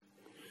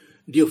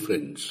Dear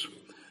friends,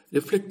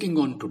 reflecting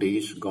on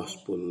today's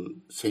Gospel,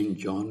 St.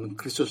 John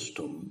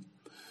Chrysostom,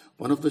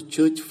 one of the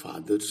church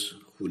fathers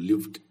who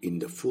lived in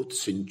the 4th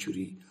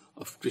century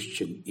of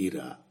Christian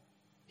era,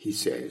 he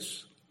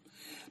says,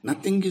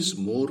 "Nothing is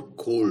more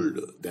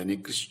cold than a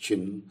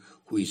Christian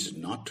who is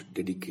not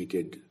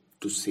dedicated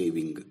to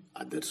saving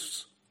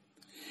others.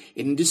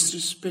 In this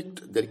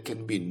respect, there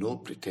can be no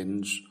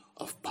pretense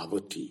of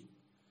poverty.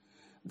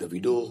 The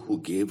widow who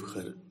gave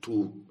her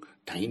 2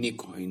 tiny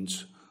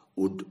coins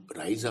would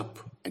rise up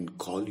and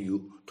call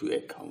you to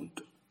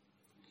account.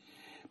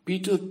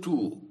 Peter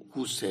too,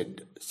 who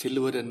said,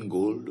 'Silver and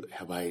gold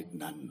have I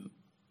none.'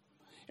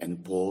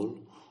 And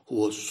Paul, who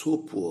was so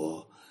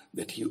poor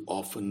that he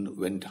often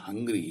went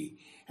hungry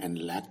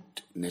and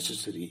lacked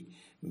necessary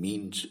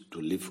means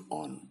to live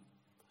on.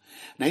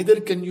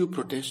 Neither can you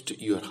protest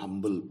your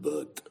humble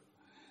birth.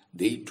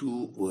 They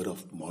too were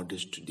of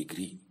modest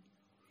degree.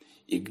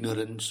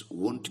 Ignorance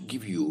won't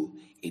give you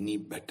any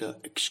better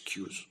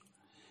excuse.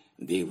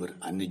 They were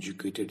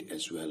uneducated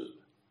as well.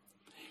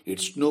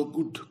 It's no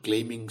good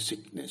claiming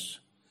sickness.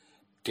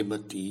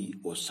 Timothy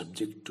was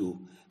subject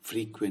to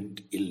frequent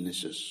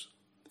illnesses.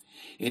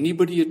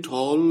 Anybody at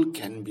all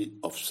can be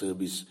of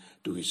service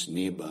to his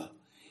neighbor.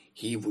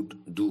 He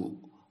would do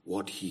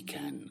what he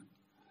can.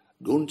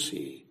 Don't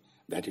say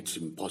that it's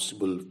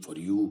impossible for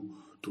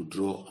you to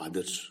draw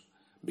others,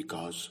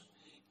 because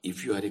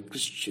if you are a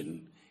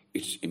Christian,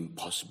 it's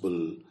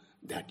impossible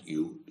that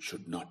you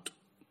should not.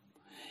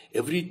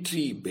 Every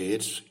tree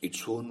bears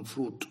its own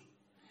fruit,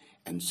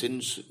 and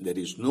since there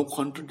is no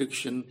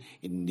contradiction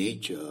in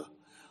nature,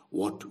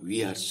 what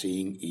we are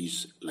saying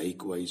is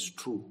likewise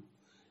true,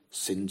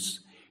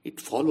 since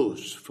it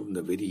follows from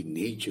the very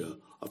nature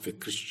of a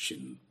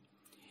Christian.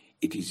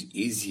 It is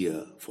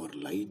easier for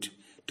light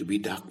to be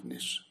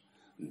darkness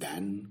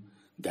than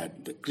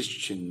that the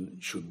Christian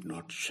should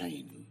not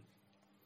shine.